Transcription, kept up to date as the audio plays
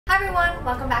everyone,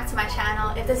 welcome back to my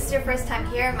channel. If this is your first time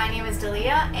here, my name is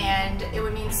Delia and it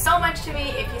would mean so much to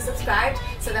me if you subscribed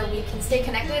so that we can stay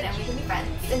connected and we can be friends.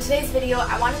 In today's video,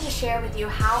 I wanted to share with you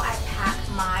how I pack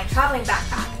my traveling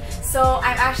backpack. So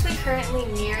I'm actually currently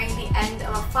nearing the end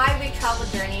of a 5-week travel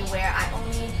journey where I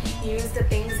only used the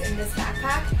things in this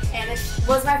backpack, and it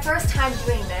was my first time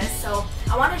doing this, so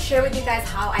I want to share with you guys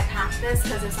how I packed this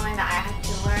because it's something that I had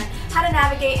to learn how to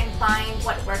navigate and find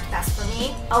what worked best for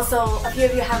me. Also, a few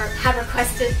of you have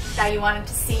requested that you wanted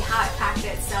to see how I packed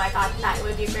it, so I thought that it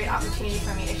would be a great opportunity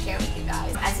for me to share with you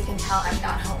guys. As you can tell, I'm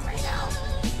not home right now.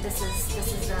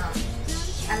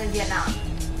 I'm in Vietnam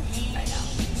right now.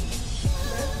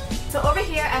 So over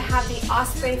here I have the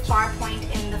Osprey Farpoint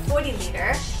in the 40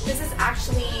 liter. This is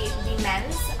actually the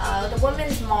men's. The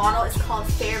women's model is called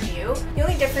Fairview. The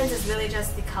only difference is really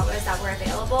just the colors that were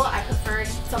available. I preferred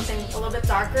something a little bit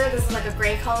darker. This is like a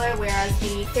gray color, whereas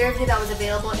the Fairview that was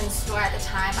available in store at the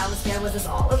time I was there was this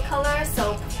olive color.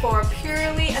 So for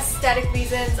purely aesthetic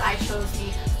reasons, I chose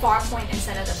the Farpoint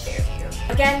instead of the Fairview.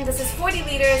 Again, this is 40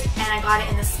 liters and I got it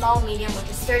in the small medium, which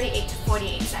is 38 to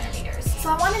 48 centimeters. So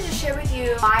I wanted to share with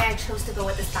you why I chose to go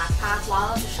with this backpack. While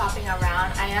I was shopping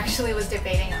around, I actually was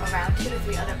debating around 2 to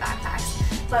 3 other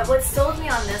backpacks. But what sold me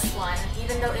on this one,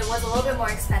 even though it was a little bit more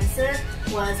expensive,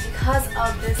 was because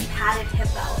of this padded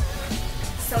hip belt.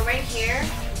 So right here,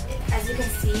 as you can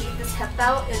see, this hip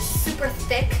belt is super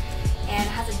thick and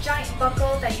has a giant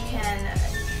buckle that you can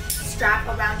strap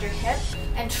around your hip.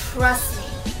 And trust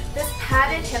me, this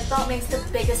padded hip belt makes the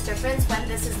biggest difference when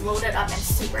this is loaded up and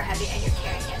super heavy and you're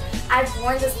carrying it. I've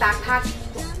worn this backpack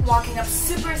walking up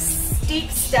super steep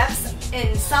steps in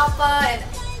Salpa and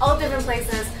all different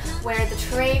places where the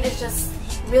terrain is just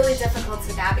really difficult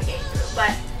to navigate through.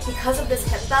 But because of this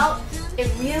hip belt,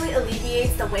 it really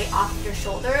alleviates the weight off of your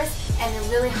shoulders and it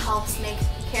really helps make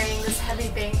carrying this heavy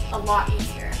thing a lot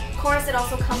easier. Of course, it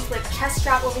also comes with a chest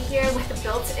strap over here with a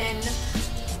built-in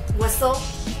whistle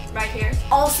right here.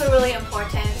 Also really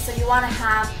important, so you want to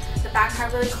have the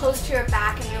backpack really close to your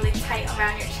back and really tight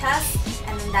around your chest,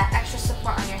 and then that extra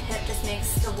support on your hip just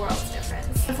makes the world's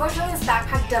difference. Unfortunately, this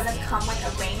backpack doesn't come with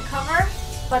a rain cover,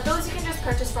 but those you can just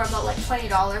purchase for about like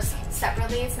 $20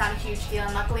 separately. It's not a huge deal,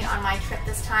 and luckily on my trip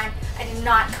this time, I did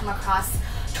not come across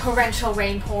torrential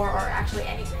rainpour or actually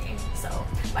any rain, so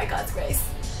by God's grace.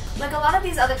 Like a lot of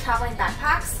these other traveling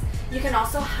backpacks, you can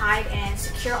also hide and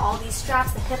secure all these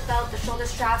straps, the hip belt, the shoulder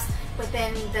straps,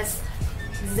 within this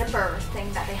zipper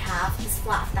thing that they have, this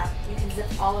flap that you can zip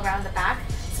all around the back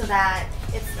so that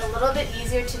it's a little bit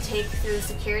easier to take through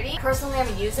security. Personally, I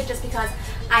would use it just because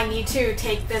I need to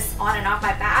take this on and off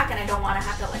my back and I don't want to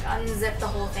have to like unzip the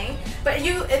whole thing. But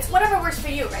it's whatever works for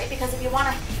you, right? Because if you want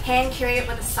to hand carry it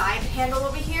with a side handle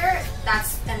over here,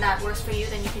 and that works for you,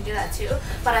 then you can do that too.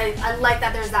 But I like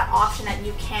that there's that option that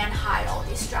you can hide all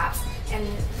these straps and,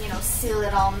 you know, seal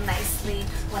it all nicely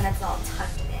when it's all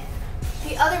tucked in.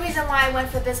 The other reason why I went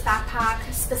for this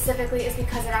backpack specifically is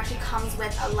because it actually comes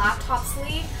with a laptop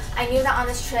sleeve. I knew that on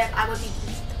this trip I would be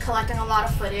collecting a lot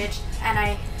of footage and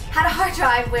I had a hard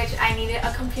drive which I needed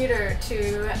a computer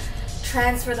to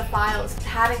transfer the files.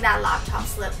 Having that laptop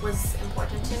slip was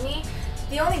important to me.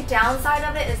 The only downside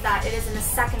of it is that it is in the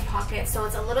second pocket, so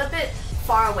it's a little bit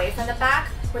far away from the back,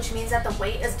 which means that the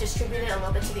weight is distributed a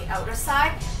little bit to the outer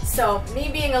side. So me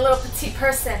being a little petite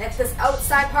person, if this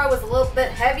outside part was a little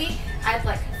bit heavy, I'd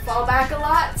like fall back a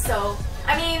lot. So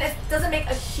I mean, it doesn't make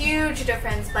a huge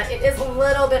difference, but it is a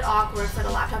little bit awkward for the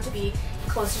laptop to be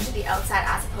closer to the outside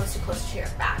as opposed to closer to your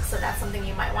back. So that's something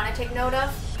you might want to take note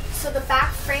of. So the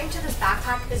back frame to this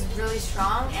backpack is really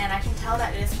strong and I can tell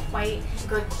that it is quite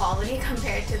good quality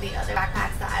compared to the other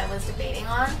backpacks that I was debating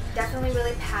on. Definitely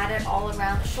really padded all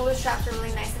around. The shoulder straps are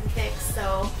really nice and thick.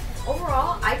 So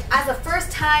overall, as a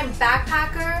first time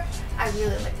backpacker, I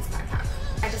really like this backpack.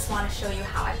 I just want to show you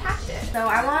how I packed it. So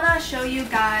I want to show you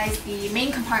guys the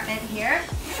main compartment here.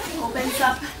 Opens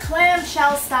up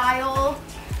clamshell style.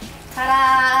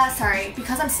 Ta-da! Sorry,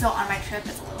 because I'm still on my trip,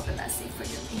 it's a little bit messy for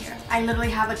you here. I literally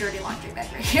have a dirty laundry bag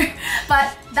right here.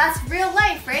 But that's real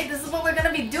life, right? This is what we're going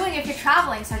to be doing if you're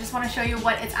traveling, so I just want to show you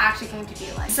what it's actually going to be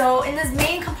like. So in this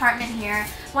main compartment here,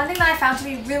 one thing that I found to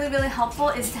be really, really helpful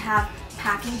is to have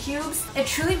packing cubes. It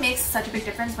truly makes such a big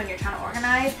difference when you're trying to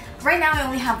organize. Right now I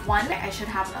only have one. I should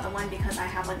have another one because I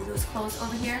have like loose clothes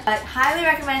over here. But highly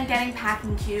recommend getting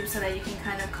packing cubes so that you can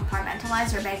kind of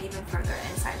compartmentalize your bag even further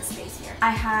inside the space here.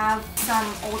 I have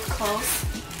some old clothes,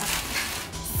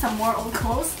 some more old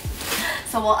clothes,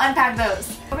 so we'll unpack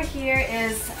those. Over here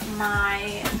is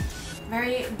my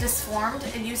very disformed.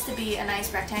 It used to be a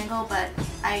nice rectangle, but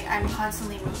I'm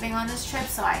constantly moving on this trip,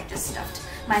 so I just stuffed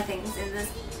my things in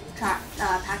this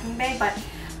packing bag. But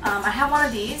I have one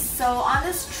of these. So on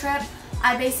this trip,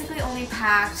 I basically only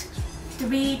packed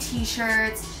 3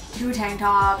 t-shirts, 2 tank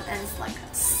tops, and like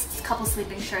a couple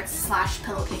sleeping shirts slash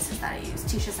pillowcases that I use,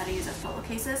 t-shirts that I use as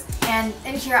pillowcases. And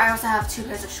in here I also have 2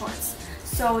 pairs of shorts.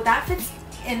 So that fits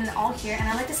in all here, and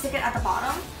I like to stick it at the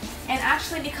bottom. And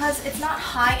actually, because it's not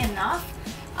high enough,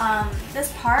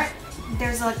 this part,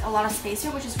 there's like a lot of space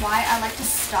here, which is why I like to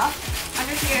stuff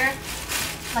under here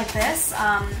like this,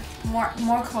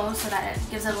 more clothes, so that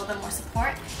it gives it a little bit more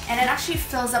support, and it actually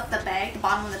fills up the bag, the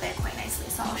bottom of the bag, quite nicely.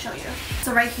 So I'll show you.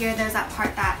 So right here, there's that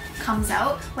part that comes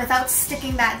out without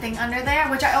sticking that thing under there,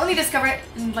 which I only discovered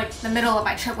in like the middle of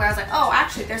my trip, where I was like, oh,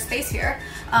 actually there's space here.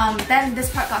 Then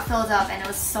this part got filled up and it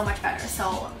was so much better.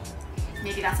 So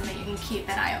maybe that's something you can keep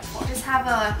an eye out for. Just have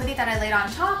a hoodie that I laid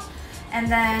on top, and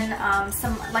then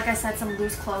some, like I said, some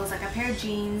loose clothes, like a pair of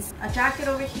jeans, a jacket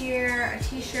over here, a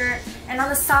t-shirt, and on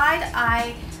the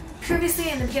side, previously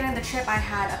in the beginning of the trip, I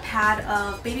had a pad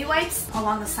of baby wipes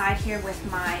along the side here with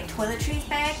my toiletries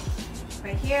bag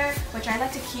right here, which I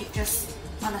like to keep just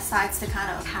on the sides to kind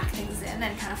of pack things in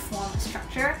and kind of form a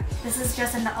structure. This is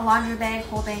just a laundry bag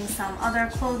holding some other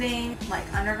clothing like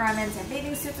undergarments and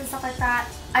bathing suits and stuff like that.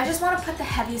 I just want to put the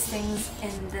heaviest things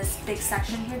in this big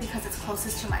section here because it's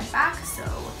closest to my back, so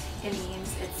it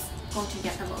means it's going to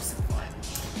get the most support.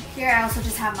 Here I also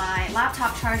just have my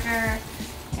laptop charger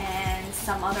and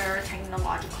some other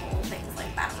technological things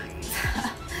like batteries.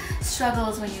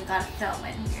 Struggles when you gotta film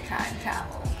and you're trying to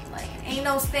travel. Like, ain't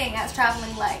no thing as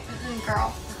traveling like,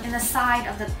 girl. In the side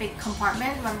of the big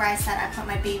compartment, remember I said I put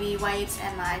my baby wipes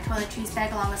and my toiletries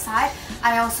bag along the side?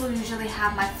 I also usually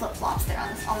have my flip-flops there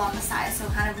along the side, so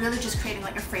kind of really just creating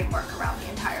like a framework around the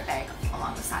entire bag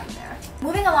along the side there.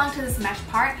 Moving along to this mesh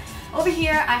part, over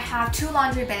here I have 2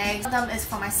 laundry bags. One of them is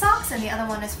for my socks and the other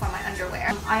one is for my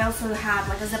underwear. I also have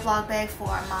like a Ziploc bag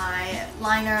for my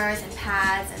liners and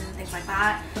pads and things like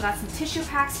that. I got some tissue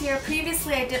packs here.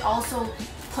 Previously I did also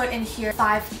put in here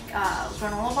 5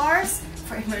 granola bars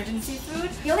for emergency food.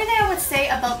 The only thing I would say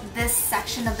about this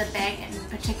section of the bag in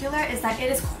particular is that it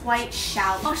is quite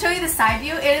shallow. I'll show you the side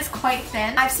view. It is quite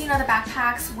thin. I've seen other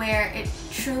backpacks where it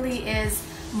truly is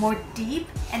more deep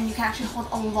and you can actually hold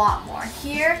a lot more.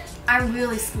 Here, I'm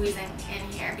really squeezing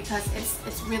in here because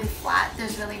it's really flat.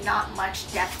 There's really not much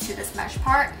depth to this mesh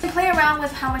part. You can play around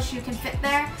with how much you can fit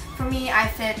there. For me, I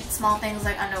fit small things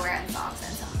like underwear and socks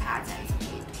and some pads and some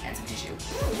tape and some tissue.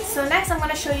 So next I'm going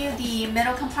to show you the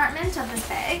middle compartment of this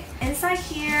bag. Inside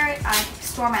here, I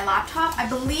store my laptop. I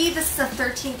believe this is a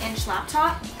 13-inch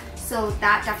laptop, so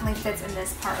that definitely fits in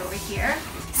this part over here.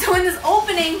 So in this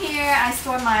opening here, I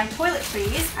store my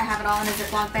toiletries. I have it all in a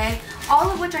Ziploc bag,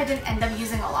 all of which I didn't end up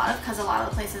using a lot of because a lot of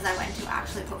the places I went to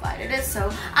actually provided it,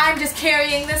 so I'm just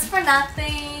carrying this for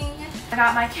nothing. I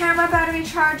got my camera battery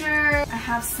charger. I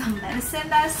have some medicine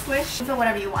that is squished. Put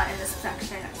whatever you want in this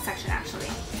section actually.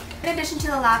 In addition to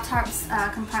the laptop's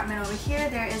compartment over here,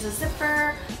 there is a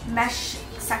zipper mesh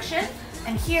section.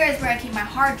 And here is where I keep my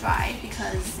hard drive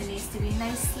because it needs to be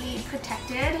nicely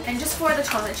protected. And just for the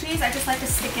toiletries, I just like to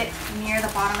stick it near the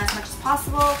bottom as much as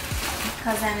possible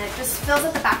because then it just fills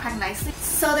up the backpack nicely.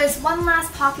 So there's one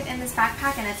last pocket in this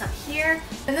backpack and it's up here.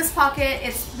 In this pocket,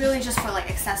 it's really just for like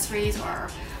accessories or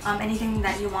anything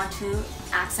that you want to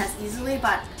access easily,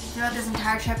 but throughout this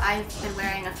entire trip I've been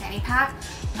wearing a fanny pack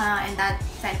and that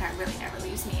fanny pack really never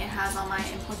leaves me. It has all my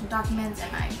important documents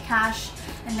and my cash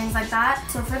and things like that.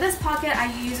 So for this pocket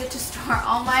I use it to store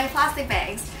all my plastic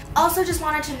bags. Also just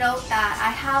wanted to note that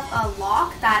I have a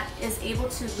lock that is able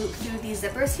to loop through these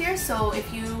zippers here, so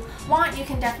if you want you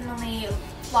can definitely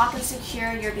lock and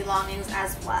secure your belongings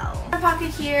as well. In my pocket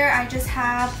here I just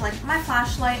have like my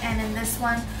flashlight, and in this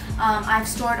one I've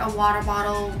stored a water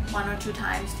bottle 1 or 2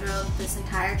 times throughout this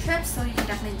entire trip, so you can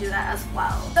definitely do that as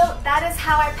well. So that is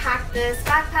how I packed this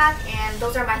backpack, and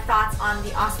those are my thoughts on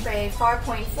the Osprey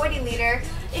Farpoint 40 liter.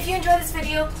 If you enjoyed this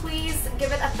video, please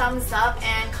give it a thumbs up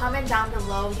and comment down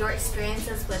below your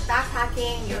experiences with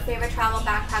backpacking, your favorite travel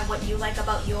backpack, what you like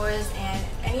about yours, and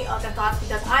any other thoughts,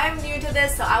 because I am new to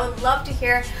this, so I would love to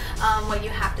hear what you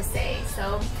have to say.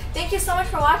 So thank you so much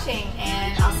for watching,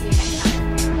 and I'll see you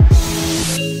next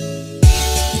time.